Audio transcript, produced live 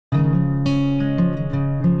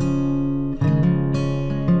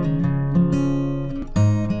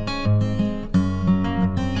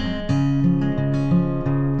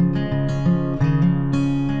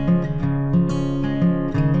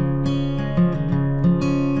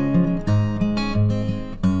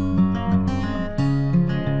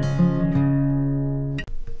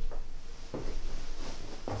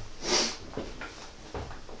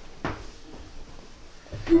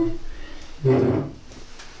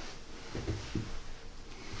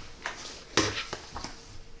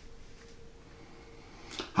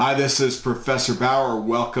Hi, this is Professor Bauer.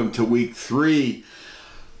 Welcome to week 3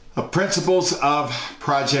 of Principles of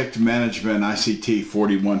Project Management, ICT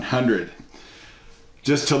 4100.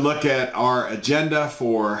 Just to look at our agenda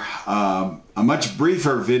for a much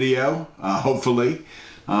briefer video, hopefully,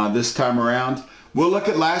 this time around. We'll look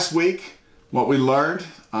at last week, what we learned,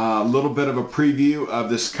 a little bit of a preview of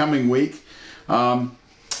this coming week, a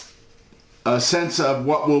sense of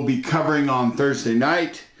what we'll be covering on Thursday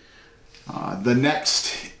night, the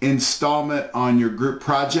next installment on your group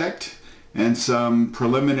project, and some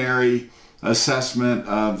preliminary assessment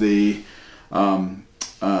of the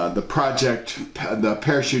project, the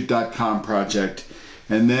Parachute.com project,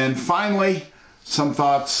 and then finally some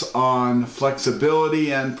thoughts on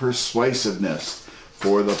flexibility and persuasiveness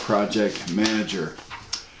for the project manager.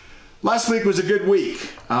 Last week was a good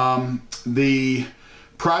week. The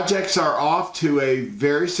projects are off to a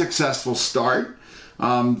very successful start.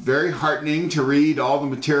 Very heartening to read all the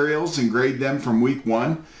materials and grade them from week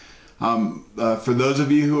 1. For those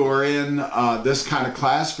of you who are in this kind of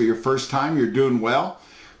class for your first time, you're doing well.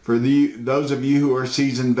 For those of you who are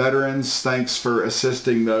seasoned veterans, thanks for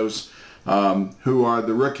assisting those who are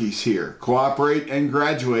the rookies here. Cooperate and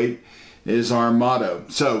graduate is our motto.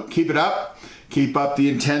 So keep it up. Keep up the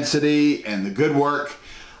intensity and the good work.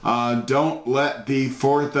 Don't let the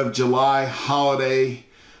 4th of July holiday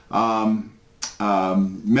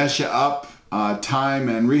mess you up time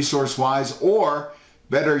and resource wise, or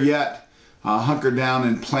better yet, hunker down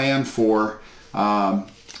and plan for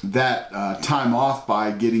that time off by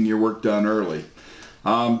getting your work done early.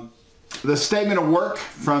 The statement of work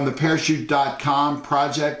from the Parachute.com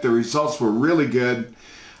project, the results were really good.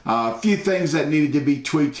 A few things that needed to be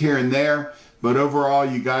tweaked here and there, but overall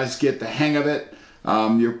you guys get the hang of it.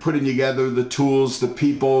 You're putting together the tools, the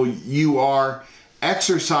people. You are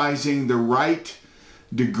exercising the right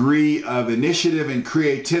degree of initiative and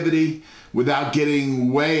creativity without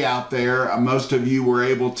getting way out there. Most of you were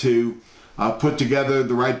able to put together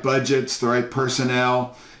the right budgets, the right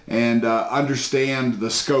personnel, and understand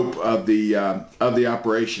the scope of the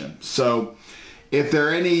operation. So if there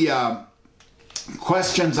are any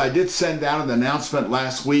questions, I did send out an announcement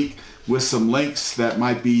last week with some links that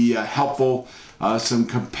might be helpful, some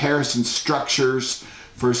comparison structures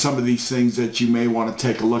for some of these things that you may want to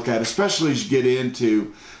take a look at, especially as you get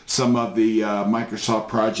into some of the Microsoft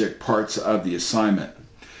project parts of the assignment.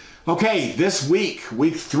 Okay, this week,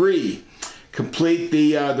 week 3, complete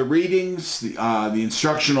the readings, the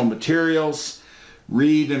instructional materials,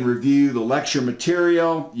 read and review the lecture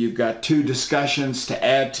material. You've got 2 discussions to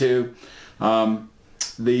add to.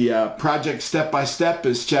 The project step-by-step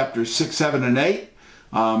is chapters 6, 7, and 8.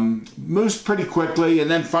 Moves pretty quickly.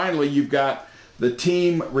 And then finally, you've got the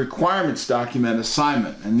team requirements document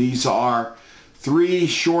assignment. And these are 3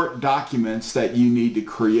 short documents that you need to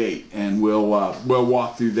create. And we'll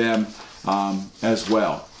walk through them as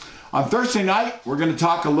well. On Thursday night, we're going to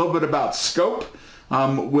talk a little bit about scope.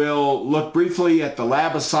 We'll look briefly at the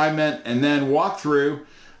lab assignment and then walk through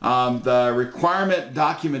the requirement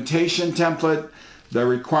documentation template, the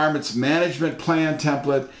requirements management plan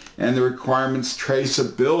template, and the requirements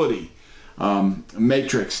traceability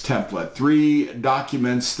matrix template. 3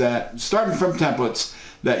 documents that, starting from templates,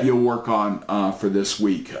 that you'll work on for this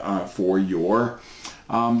week for your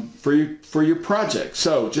project.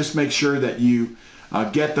 So just make sure that you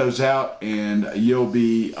get those out and you'll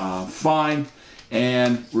be fine.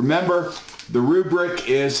 And remember, the rubric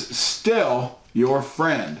is still your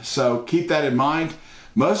friend. So keep that in mind.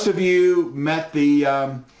 Most of you met the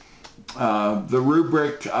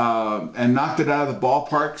rubric and knocked it out of the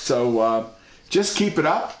ballpark. So just keep it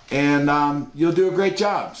up and you'll do a great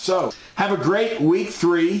job. So have a great week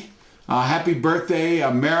 3. Happy birthday,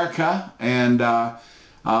 America. And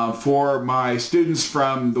for my students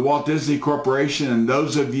from the Walt Disney Corporation and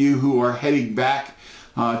those of you who are heading back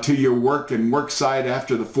to your work and work site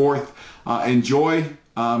after the 4th, enjoy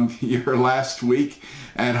your last week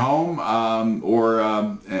at home, or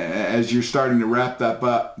as you're starting to wrap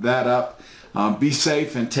that up. Be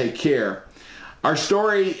safe and take care. Our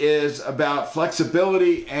story is about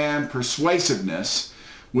flexibility and persuasiveness,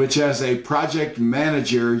 which as a project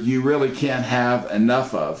manager you really can't have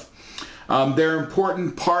enough of. They're an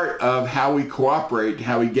important part of how we cooperate,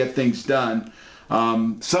 how we get things done.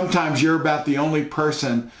 Sometimes you're about the only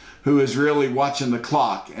person who is really watching the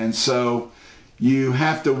clock, and so you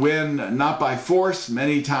have to win not by force.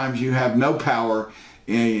 Many times you have no power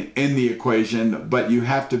in the equation, but you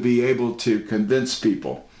have to be able to convince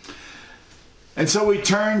people. And so we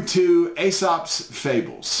turn to Aesop's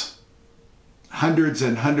fables. Hundreds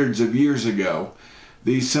and hundreds of years ago,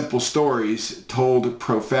 these simple stories told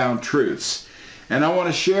profound truths. And I want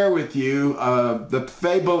to share with you the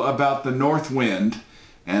fable about the north wind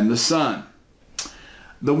and the sun.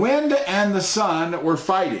 The wind and the sun were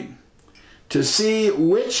fighting to see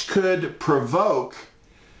which could provoke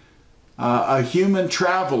a human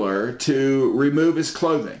traveler to remove his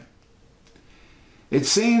clothing. It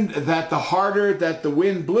seemed that the harder that the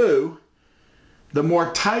wind blew, the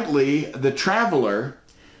more tightly the traveler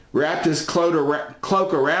wrapped his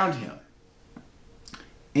cloak around him.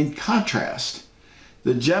 In contrast,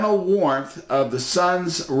 the gentle warmth of the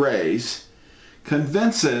sun's rays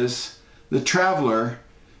convinces the traveler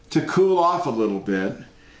to cool off a little bit,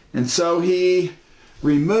 and so he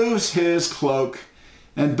removes his cloak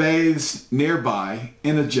and bathes nearby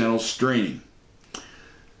in a gentle stream.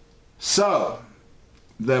 So,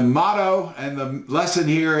 the motto and the lesson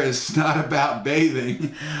here is not about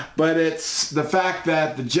bathing, but it's the fact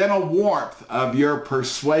that the gentle warmth of your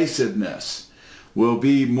persuasiveness will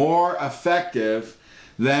be more effective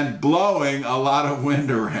than blowing a lot of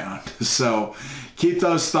wind around. So keep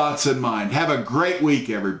those thoughts in mind. Have a great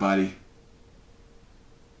week, everybody.